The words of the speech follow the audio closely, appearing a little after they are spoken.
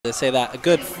to say that. A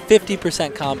good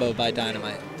 50% combo by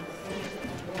Dynomite.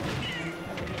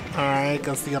 Alright,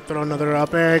 goes the up throw, another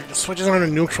up air. Switches on a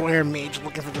neutral air. Mage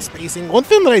looking for the spacing. One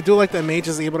thing that I do like that Mage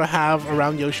is able to have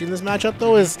around Yoshi in this matchup,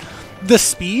 though, is the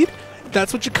speed.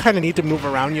 That's what you kind of need to move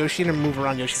around Yoshi and move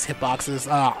around Yoshi's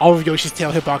hitboxes. All of Yoshi's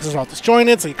tail hitboxes are all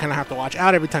disjointed, so you kind of have to watch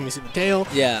out every time you see the tail.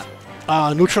 Yeah.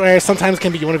 Neutral air sometimes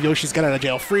can be one of Yoshi's get out of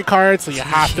jail free cards, so you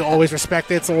have to always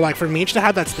respect it. So, like, for Mage to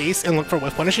have that space and look for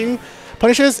whiff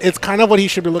punishes, it's kind of what he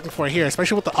should be looking for here,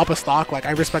 especially with the upper stock. Like,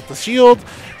 I respect the shield,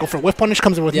 go for whiff punish,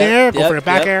 comes in with nair, go for a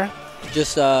back air.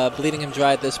 Just bleeding him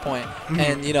dry at this point.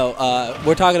 And, you know,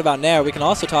 we're talking about nair. We can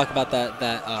also talk about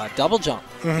that double jump.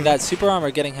 That super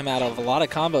armor getting him out of a lot of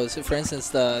combos. For instance,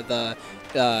 the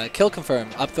kill confirm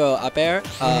up throw up air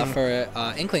for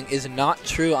Inkling is not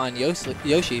true on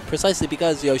Yoshi, precisely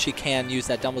because Yoshi can use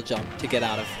that double jump to get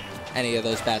out of any of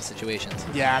those bad situations.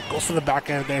 Yeah, goes for the back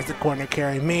end. There's the corner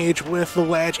carry. Mage with the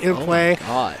ledge in play. My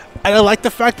God. And I like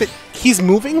the fact that he's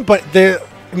moving, but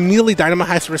immediately Dynomite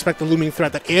has to respect the looming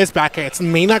threat that is back air. It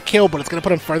may not kill, but it's going to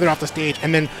put him further off the stage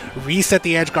and then reset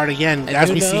the edge guard again, and as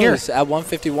we see here. At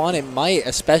 151, it might,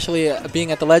 especially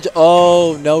being at the ledge.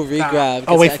 Oh, no regrab.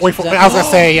 Oh, wait for I was going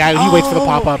to say, yeah, he waits for the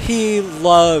pop-up. He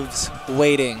loves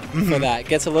waiting for that.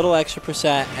 Gets a little extra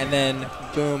percent, and then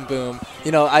boom, boom.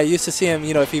 You know, I used to see him,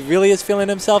 you know, if he really is feeling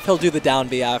himself, he'll do the down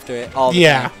B after it all the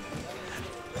time.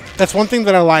 That's one thing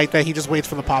that I like, that he just waits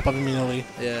for the pop-up immediately.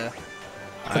 Yeah.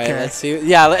 All right, let's see.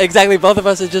 Yeah, exactly. Both of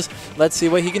us are just, let's see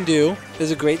what he can do.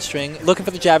 There's a great string. Looking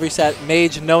for the jab reset.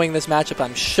 Mage, knowing this matchup,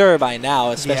 I'm sure by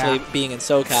now, especially being in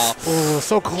SoCal. Oh,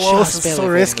 so close. It's so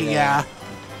risky, yeah.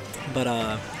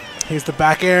 But, here's the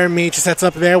back air. Mage sets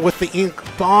up there with the ink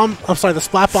bomb. I'm sorry, the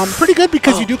splat bomb. Pretty good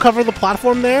because you do cover the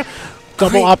platform there.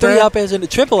 Double up air. 3 up airs and a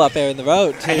triple up air in the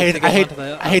road. I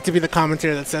hate to be the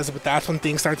commentator that says, but that's when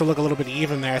things start to look a little bit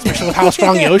even there, especially with how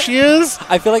strong Yoshi is.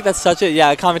 I feel like that's such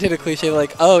a commentator cliche,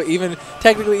 like, oh, even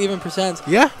technically even percents.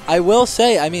 Yeah. I will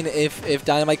say, I mean, if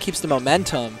Dynomite keeps the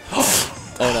momentum.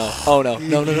 Oh no.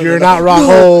 You're not wrong.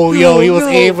 Oh, yo, he was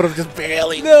able to just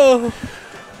barely. No.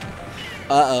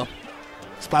 Uh-oh.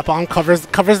 Splat bomb covers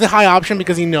the high option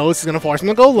because he knows he's going to force him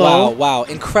to go low. Wow.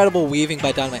 Incredible weaving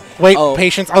by Dynomite. Wait,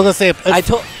 patience. I was going to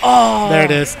say. There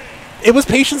it is. It was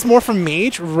patience more from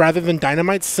Mage rather than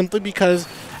Dynomite, simply because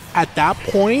at that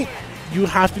point, you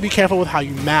have to be careful with how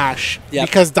you mash.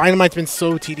 Because Dynamite's been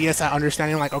so tedious at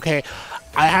understanding, like, okay,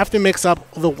 I have to mix up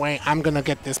the way I'm going to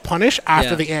get this punish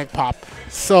after the egg pop.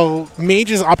 So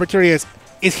Mage's opportunity is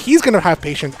he's going to have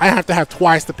patience. I have to have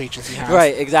twice the patience he has.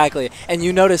 Right, exactly. And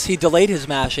you notice he delayed his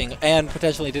mashing and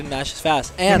potentially didn't mash as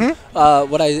fast. And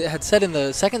what I had said in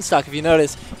the second stock, if you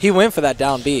notice, he went for that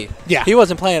down B. Yeah. He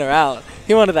wasn't playing around.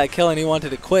 He wanted that kill and he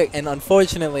wanted it quick. And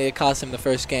unfortunately, it cost him the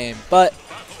first game. But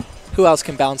who else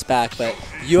can bounce back but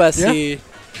USC,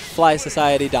 Fly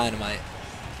Society, Dynomite.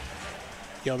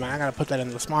 Yo, man, I got to put that in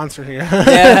the sponsor here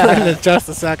in just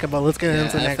a second, but let's get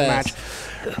into the next match.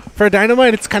 For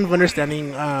Dynomite, it's kind of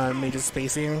understanding Mage's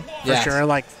spacing, for sure.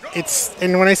 Like,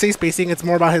 and when I say spacing, it's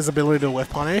more about his ability to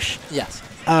whiff punish. Yes.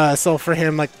 So for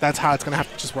him, like, that's how it's going to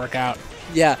have to just work out.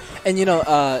 Yeah, and you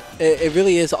know, it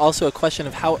really is also a question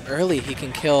of how early he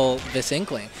can kill this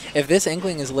Inkling. If this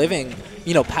Inkling is living,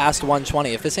 you know, past 120,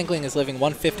 if this Inkling is living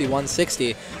 150,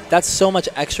 160, that's so much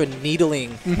extra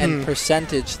needling and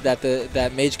percentage that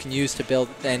that Mage can use to build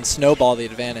and snowball the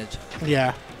advantage.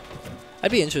 Yeah.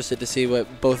 I'd be interested to see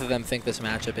what both of them think this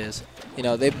matchup is. You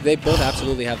know, they both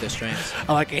absolutely have their strengths.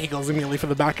 I like it. He goes immediately for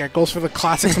the back air. Goes for the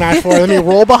classic smash forward. Let me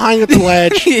roll behind with the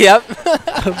ledge. Yep.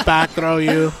 Back throw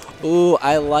you. Ooh,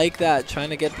 I like that.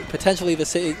 Trying to get potentially the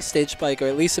stage spike or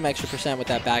at least some extra percent with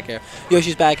that back air.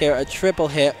 Yoshi's back air, a triple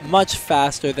hit, much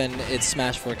faster than its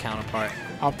Smash 4 counterpart.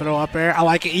 Up throw, up air. I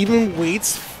like it. Even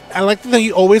waits. I like that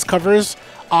he always covers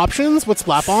options with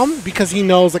Splat Bomb because he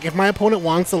knows, like, if my opponent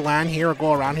wants to land here or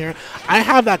go around here, I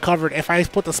have that covered. If I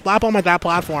put the Splat Bomb at that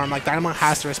platform, like, Dynomite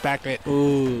has to respect it.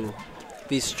 Ooh.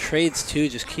 These trades, too,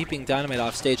 just keeping Dynomite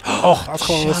off stage. Oh, that's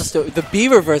close. The B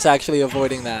reverse actually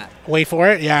avoiding that. Wait for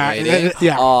it. Yeah.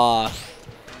 Yeah.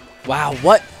 Wow.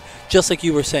 What? Just like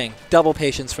you were saying, double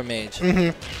patience from Mage.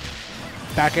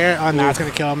 Back air. Oh, no, it's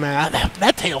going to kill him, man.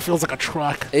 That tail feels like a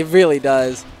truck. It really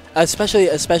does. Especially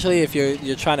if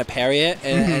you're trying to parry it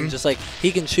and just like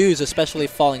he can choose, especially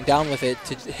falling down with it,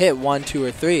 to hit 1, 2,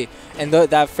 or 3. And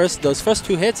those first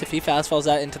 2 hits, if he fast falls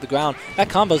that into the ground, that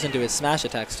combos into his smash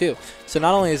attacks too. So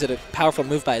not only is it a powerful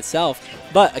move by itself,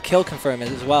 but a kill confirm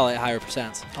as well at higher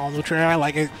percents. Oh, neutral air, I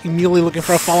like it. Immediately looking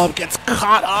for a follow up, gets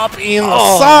caught up in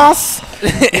the sauce.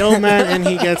 Yo, man, and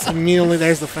he gets immediately,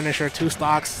 there's the finisher. 2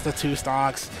 stocks, the 2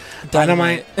 stocks.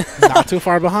 Dynomite, not too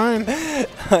far behind.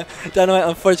 Dynomite,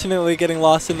 unfortunately, getting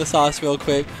lost in the sauce real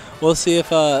quick. We'll see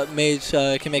if Mage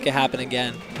can make it happen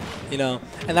again. You know,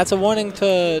 and that's a warning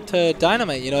to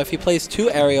Dynomite. You know, if he plays too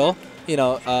aerial, you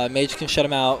know, Mage can shut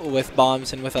him out with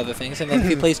bombs and with other things. And then if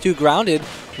he plays too grounded,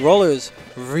 Roller's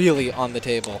really on the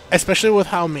table. Especially with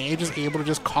how Mage is able to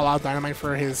just call out Dynomite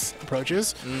for his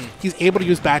approaches. He's able to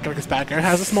use back air because back air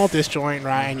has a small disjoint,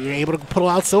 right? And you're able to pull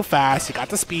out so fast. You got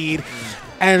the speed.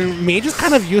 And Mage is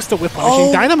kind of used to whiff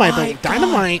punishing Dynomite. But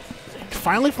Dynomite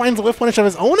finally finds a whiff punish of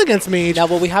his own against Mage. Now,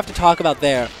 what we have to talk about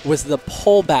there was the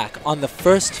pullback on the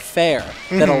first fair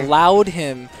that allowed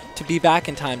him to be back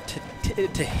in time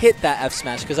to hit that F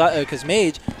smash, because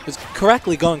Mage was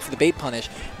correctly going for the bait punish,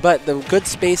 but the good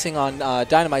spacing on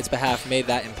Dynomite's behalf made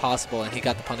that impossible, and he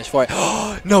got the punish for it.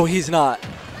 No, he's not.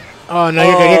 Oh, no,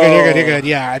 you're good.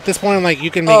 Yeah, at this point, like,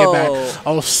 you can make it back.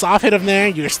 Oh, soft hit him there.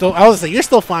 You're still, I was like, you're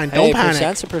still fine. Don't panic.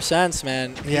 Percents to percents,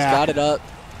 man. He's got it up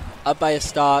by a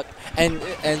stock. And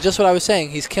just what I was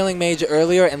saying, he's killing Mage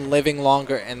earlier and living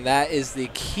longer, and that is the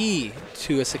key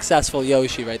to a successful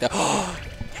Yoshi right there.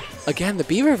 Again, the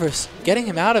B reverse getting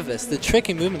him out of this. The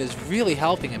tricky movement is really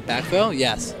helping him. Back throw?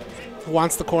 Yes.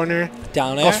 Wants the corner.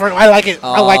 Down air. I like it.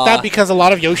 I like that because a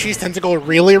lot of Yoshis tend to go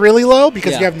really, really low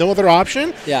because you have no other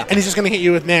option. Yeah. And he's just going to hit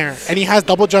you with Nair. And he has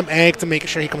double jump egg to make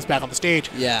sure he comes back on the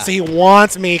stage. Yeah. So he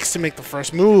wants Mage to make the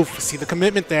first move. See the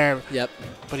commitment there. Yep.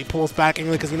 But he pulls back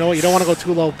Inkling because you know what? You don't want to go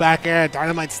too low back air.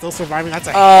 Dynomite's still surviving. That's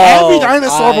a heavy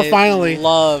dinosaur, but finally. I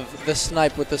love the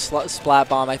snipe with the splat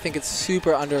bomb. I think it's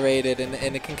super underrated,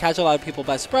 and it can catch a lot of people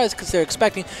by surprise because they're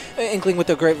expecting Inkling with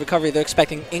their great recovery. They're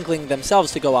expecting Inkling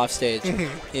themselves to go off stage.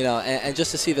 You know, and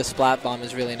just to see the splat bomb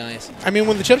is really nice. I mean,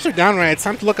 when the chips are down, right, it's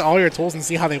time to look at all your tools and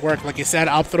see how they work. Like you said,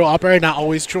 up throw, up air, not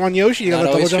always true on Yoshi. You not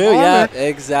got always double true, jump yeah,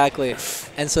 exactly.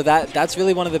 And so that's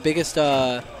really one of the biggest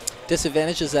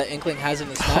disadvantages that Inkling has in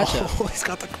this matchup. Oh, he's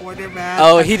got the corner, man.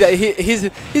 Oh, he's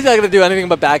not going to do anything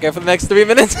but back air for the next 3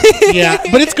 minutes. Yeah,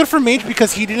 but it's good for Mage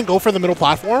because he didn't go for the middle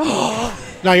platform.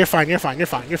 No, you're fine. Oh,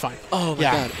 my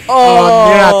God. Oh,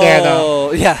 you're not there,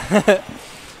 though. Yeah.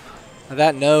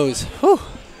 That nose. Whew.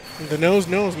 The nose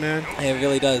knows, man. It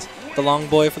really does. The long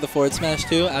boy for the forward smash,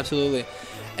 too. Absolutely.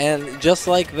 And just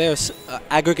like their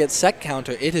aggregate set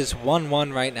counter, it is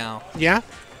 1-1 right now. Yeah.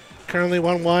 Currently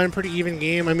 1-1, pretty even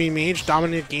game. I mean, Mage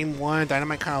dominated game 1.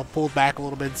 Dynomite kind of pulled back a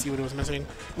little bit and see what it was missing.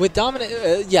 With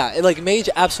like Mage,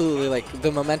 absolutely, like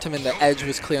the momentum and the edge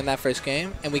was clear in that first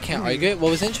game, and we can't argue it. What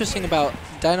was interesting about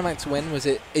Dynomite's win was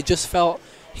it just felt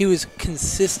he was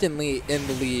consistently in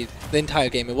the lead the entire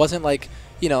game. It wasn't like,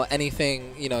 you know,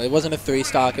 anything, you know, it wasn't a 3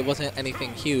 stock, it wasn't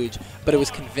anything huge, but it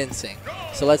was convincing.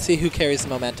 So let's see who carries the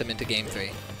momentum into game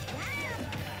 3.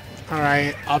 All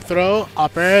right, up throw,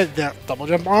 up air, the double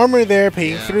jump armor there,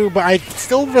 paying through. But I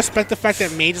still respect the fact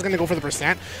that Mage is going to go for the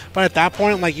percent. But at that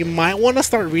point, like, you might want to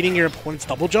start reading your opponent's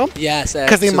double jump. Yes,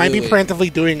 because they might be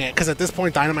preemptively doing it. Because at this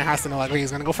point, Dynomite has to know, like,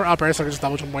 he's going to go for up air, so just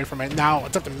double jump away from it. Now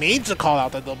it's up to Mage to call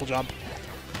out that double jump.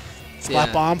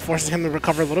 Splat bomb forces him to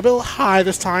recover a little bit high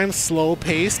this time, slow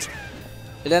paced.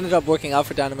 It ended up working out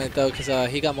for Dynomite, though,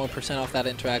 because he got more percent off that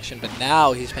interaction. But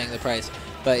now he's paying the price.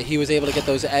 But he was able to get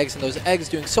those eggs, and those eggs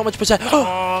doing so much percent.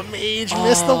 Oh, Mage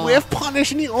missed the whiff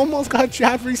punish, and he almost got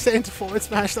jab reset into forward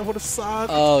smash. That would have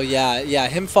sucked. Oh, yeah.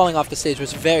 Him falling off the stage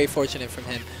was very fortunate from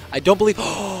him. I don't believe...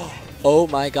 Oh,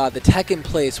 my God. The tech in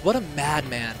place. What a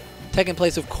madman. Tech in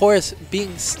place, of course,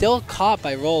 being still caught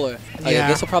by Roller. Okay,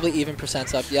 this will probably even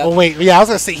percents up. Yep. Oh, wait. Yeah, I was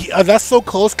going to say, that's so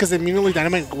close because immediately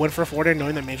Dynomite went for a forward air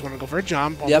knowing that Mage wanted to go for a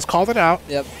jump. Almost called it out.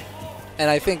 Yep. And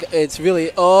I think it's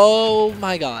really... Oh,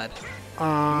 my God.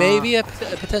 Maybe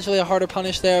potentially a harder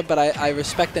punish there, but I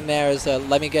respect the Nair as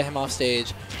let me get him off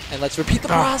stage. And let's repeat the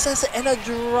process and a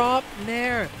drop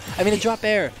Nair. I mean, a drop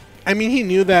air. I mean, he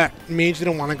knew that Mage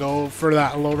didn't want to go for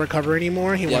that low recovery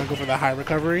anymore. He wanted to go for the high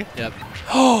recovery. Yep.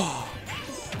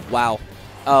 Wow.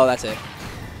 Oh, that's it.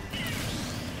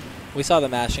 We saw the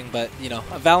mashing, but, you know,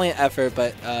 a valiant effort,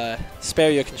 but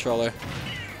spare your controller.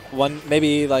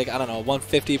 Maybe like, I don't know,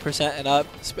 150% and up,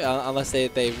 unless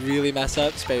they really mess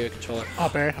up. Spare your controller.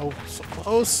 Up air, oh, so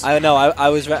close. I know. I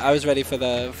was ready for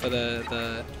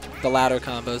the ladder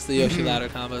combos, the Yoshi ladder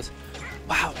combos.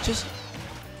 Wow, just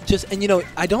and you know,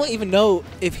 I don't even know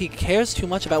if he cares too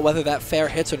much about whether that fair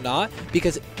hits or not,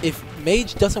 because if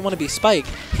Mage doesn't want to be spiked,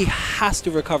 he has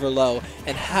to recover low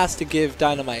and has to give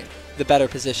Dynomite the better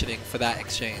positioning for that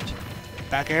exchange.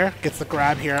 Back air, gets the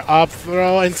grab here. Up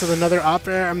throw into another up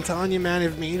air. I'm telling you, man,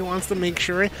 if Mage wants to make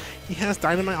sure he has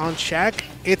Dynomite on check,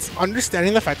 it's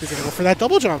understanding the fact that he's going to go for that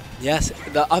double jump. Yes,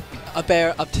 the up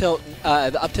air, up tilt,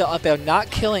 the up tilt, up air, not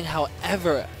killing.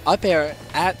 However, up air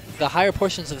at the higher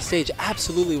portions of the stage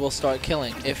absolutely will start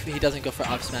killing if he doesn't go for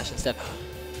up smash instead.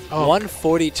 Oh.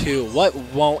 142. What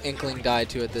won't Inkling die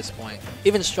to at this point?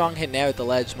 Even strong hit nair at the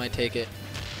ledge might take it.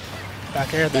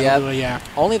 Back air, that'll do it, yeah.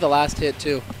 Only the last hit,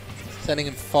 too. Sending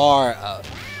him far up.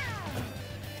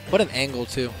 What an angle,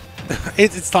 too.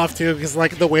 It's tough, too, because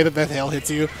like the way that hail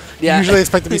hits you, you usually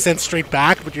expect to be sent straight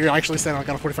back, but you're actually sent like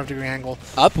on a 45-degree angle.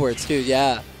 Upwards, too,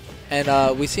 yeah.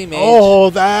 And we see Mage. Oh,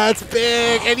 that's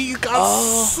big! And he got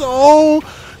so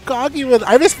cocky with.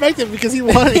 I respect him because he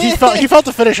wanted. he felt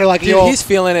the finisher like dude, he's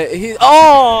feeling it.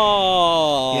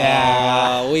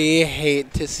 Yeah. We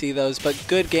hate to see those, but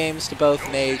good games to both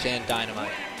Mage and Dynomite.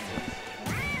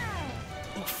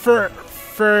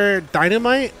 For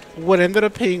Dynomite, what ended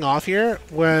up paying off here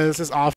was his off